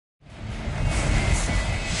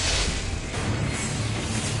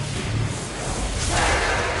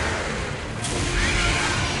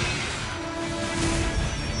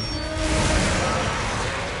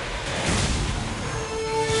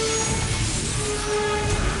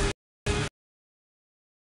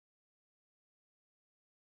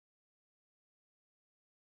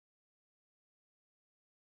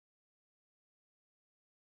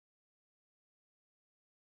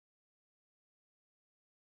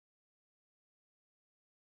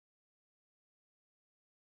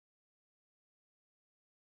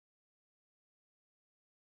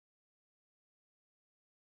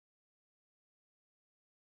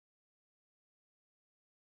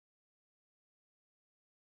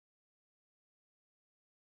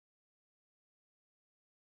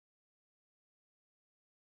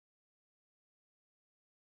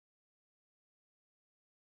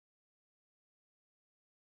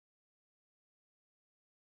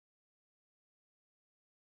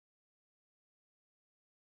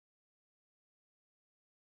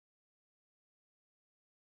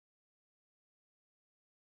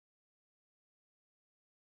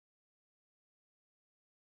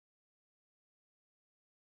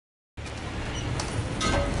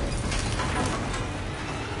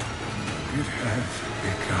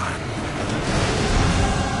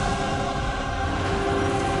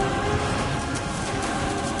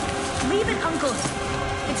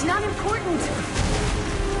It's not important.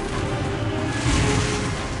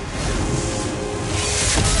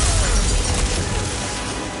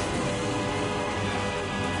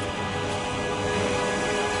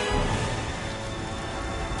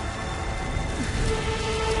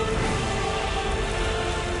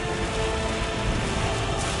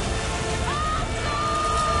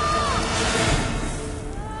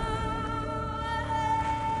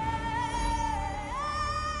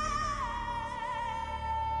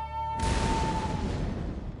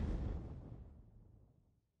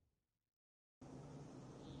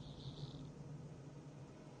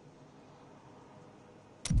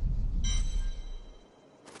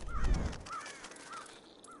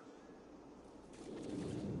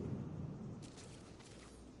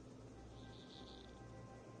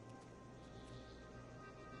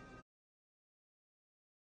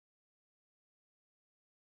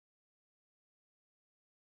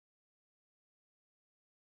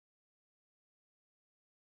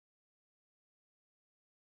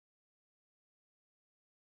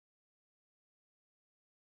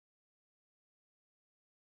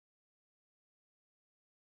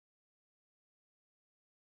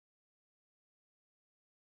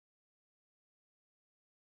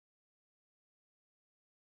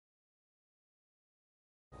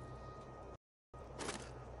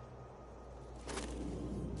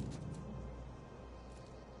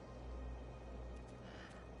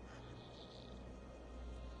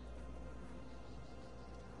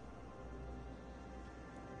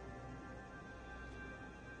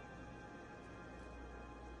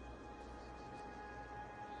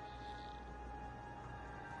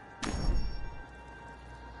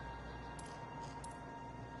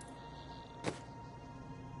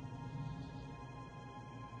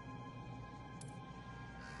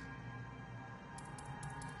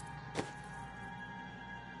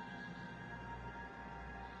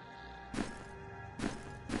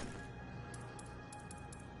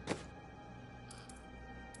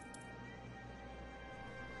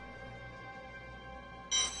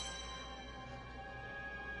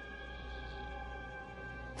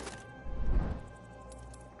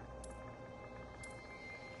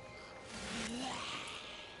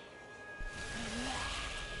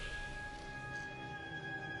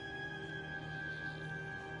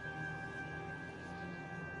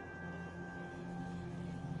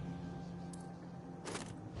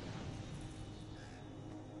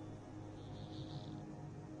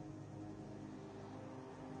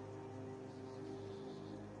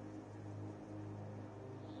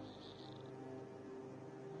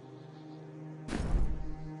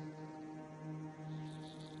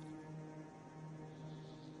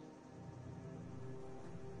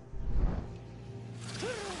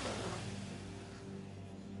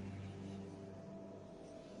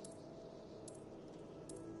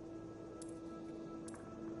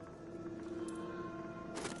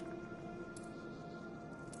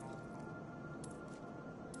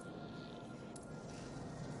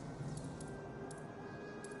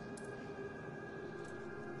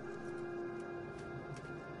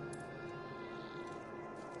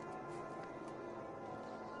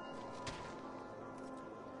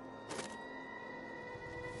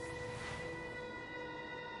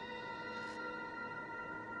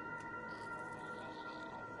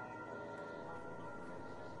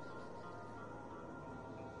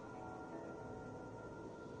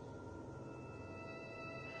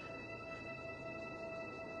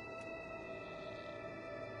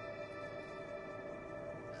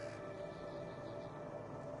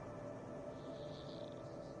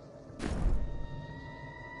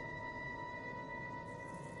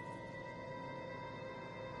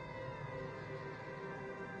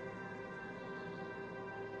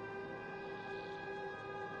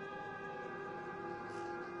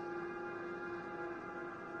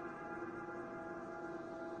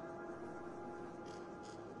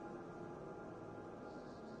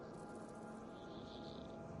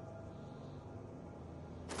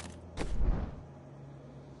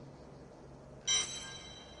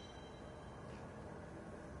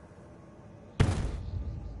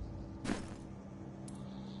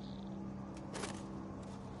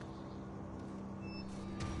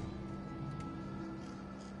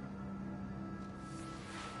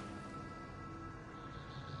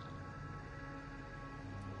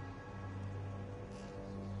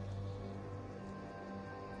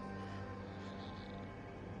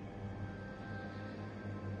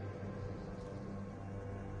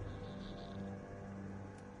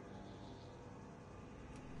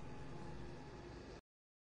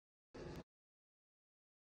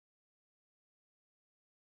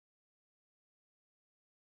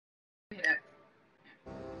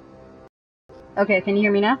 Okay, can you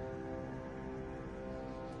hear me now?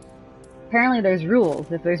 Apparently there's rules.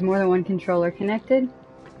 If there's more than one controller connected,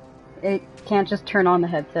 it can't just turn on the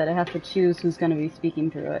headset. It has to choose who's going to be speaking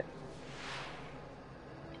through it.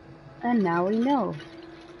 And now we know.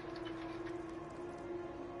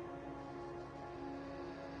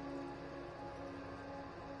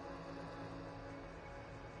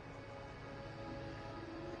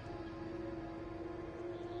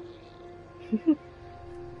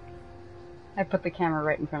 I put the camera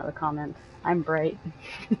right in front of the comments. I'm bright.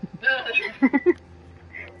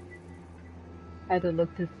 I had to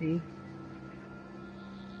look to see.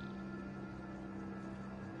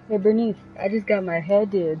 Hey Bernice, I just got my hair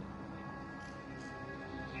did.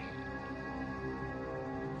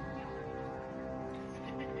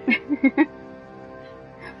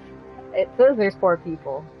 It says there's 4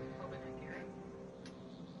 people.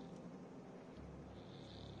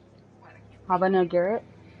 Habana Garrett?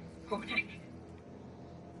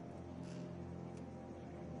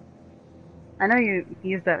 I know you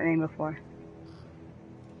used that name before.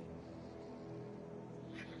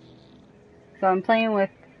 So I'm playing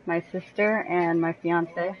with my sister and my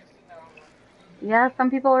fiancé. Yeah,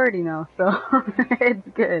 some people already know, so it's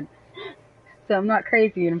good. So I'm not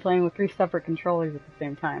crazy and I'm playing with 3 separate controllers at the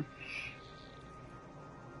same time.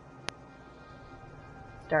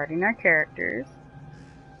 Starting our characters.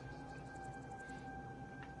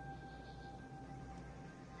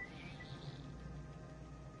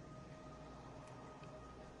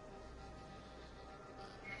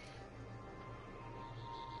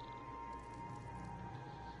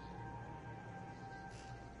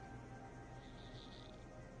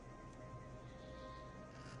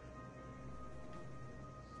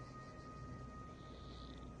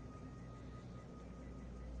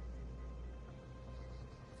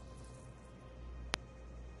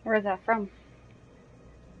 Where is that from?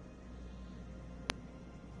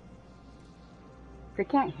 They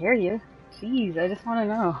can't hear you. Jeez, I just want to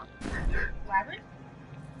know. Labyrinth?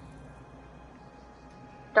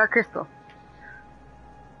 Dark Crystal.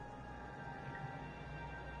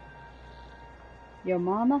 Your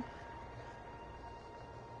mama?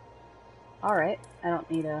 Alright, I don't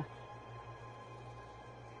need a...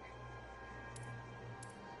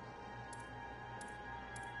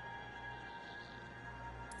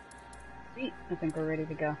 Sweet, I think we're ready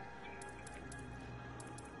to go.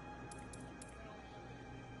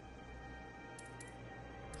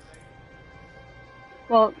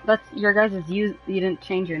 Well, that's your guys' you didn't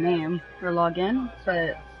change your name or log in,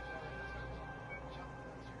 but...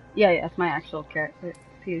 Yeah, it's my actual character,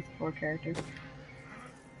 PS4 character.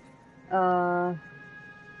 I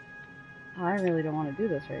really don't want to do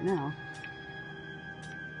this right now.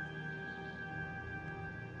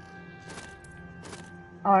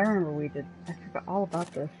 Oh, I remember we did. I forgot all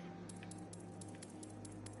about this.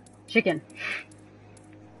 Chicken.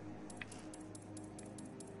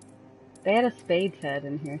 They had a spade's head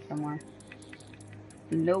in here somewhere.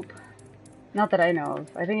 Nope. Not that I know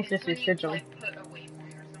of. I think it's just your sigil.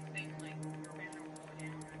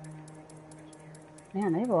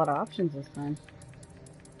 Man, they have a lot of options this time.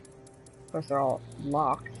 Of course, they're all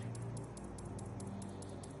locked.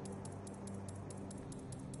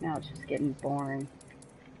 Now it's just getting boring.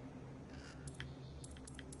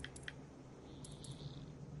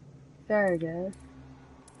 There we go.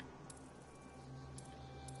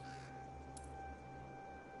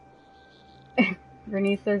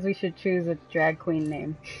 Bernice says we should choose a drag queen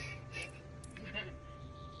name.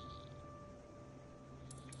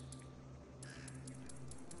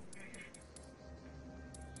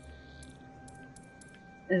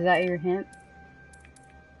 Is that your hint?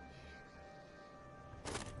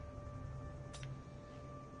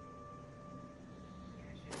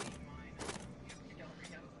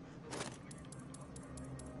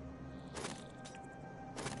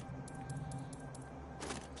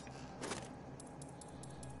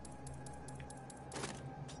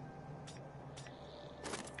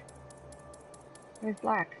 Where's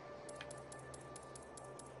black?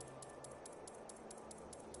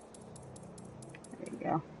 There you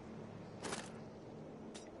go.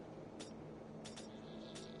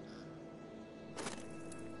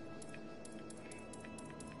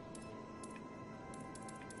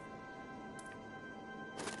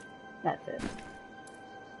 That's it.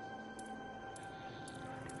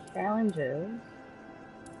 Challenges.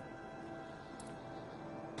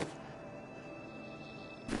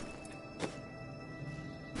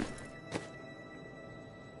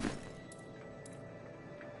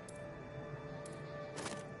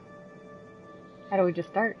 How do we just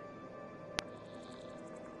start?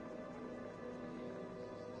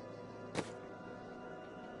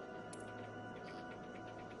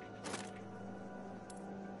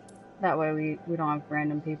 That way we don't have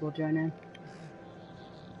random people join in.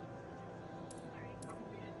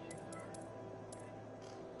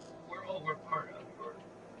 We're part of your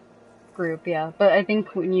Group, yeah. But I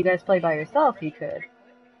think when you guys play by yourself, you could.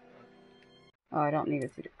 Oh, I don't need a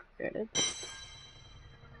secret credit.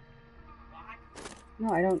 No,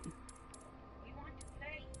 I don't.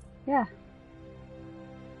 Yeah.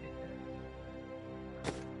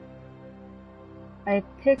 I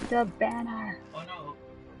picked a banner. Oh no.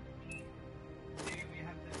 Maybe we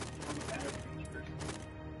have to banner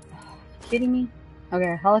first. Kidding me? Okay,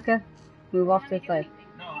 Angelica, move off to the side.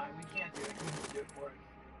 No, we can't do it. We have to do it for us.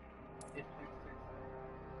 It's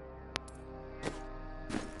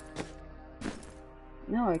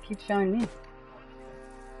No, it keeps showing me.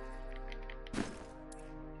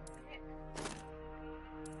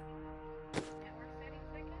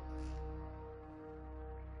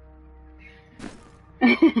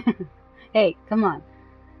 Hey, come on.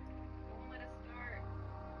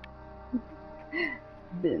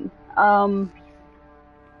 Bin.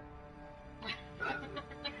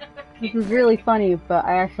 This is really funny, but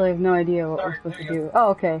I actually have no idea what we're supposed to do.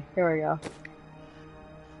 Oh, okay. Here we go.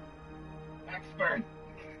 expert.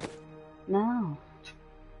 No.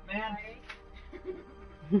 Man.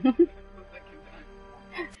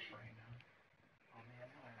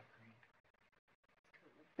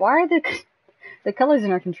 Why are the colors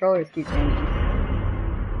in our controllers keep changing?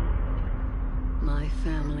 My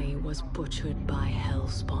family was butchered by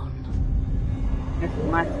Hellspawn. This is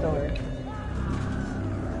my story.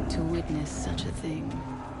 To witness such a thing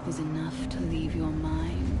is enough to leave your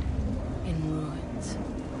mind in ruins.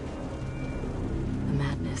 The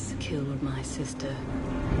madness killed my sister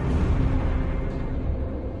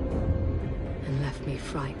and left me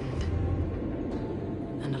frightened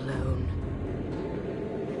and alone.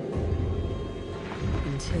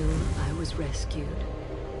 Until I was rescued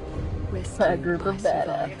By a group by of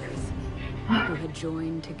badasses. survivors who had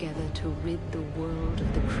joined together to rid the world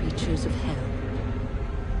of the creatures of hell.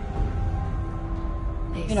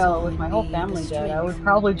 They You know, saw with in my whole me family the dead, I would strength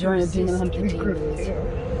probably to join a demon resist hunting the group demons. too.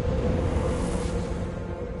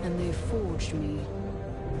 And they forged me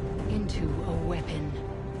into a weapon.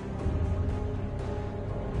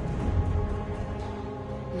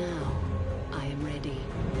 Now I am ready.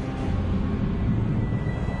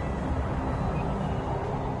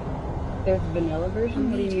 There's a vanilla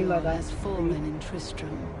version? What do you mean by Meteor that? has fallen in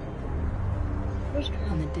Tristram,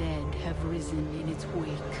 and the dead have risen in its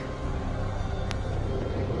wake.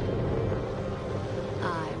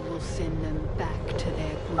 I will send them back to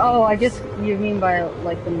their graves. Oh, I guess you mean by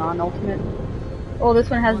like the non-ultimate. Oh,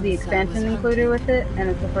 this one has the expansion included with it, and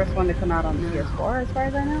it's the first one to come out on PS4 as far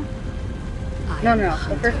as I know. No,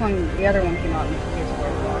 the first one, the other one came out on PS4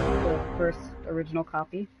 as well, the first original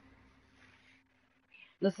copy.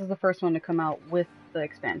 This is the first one to come out with the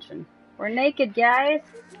expansion. We're naked, guys!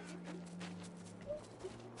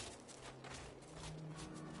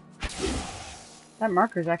 That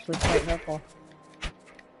marker's actually quite helpful.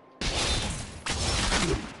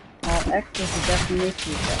 Well, X is the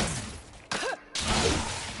destination,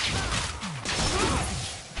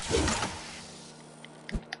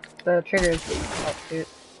 so the trigger is help shoot.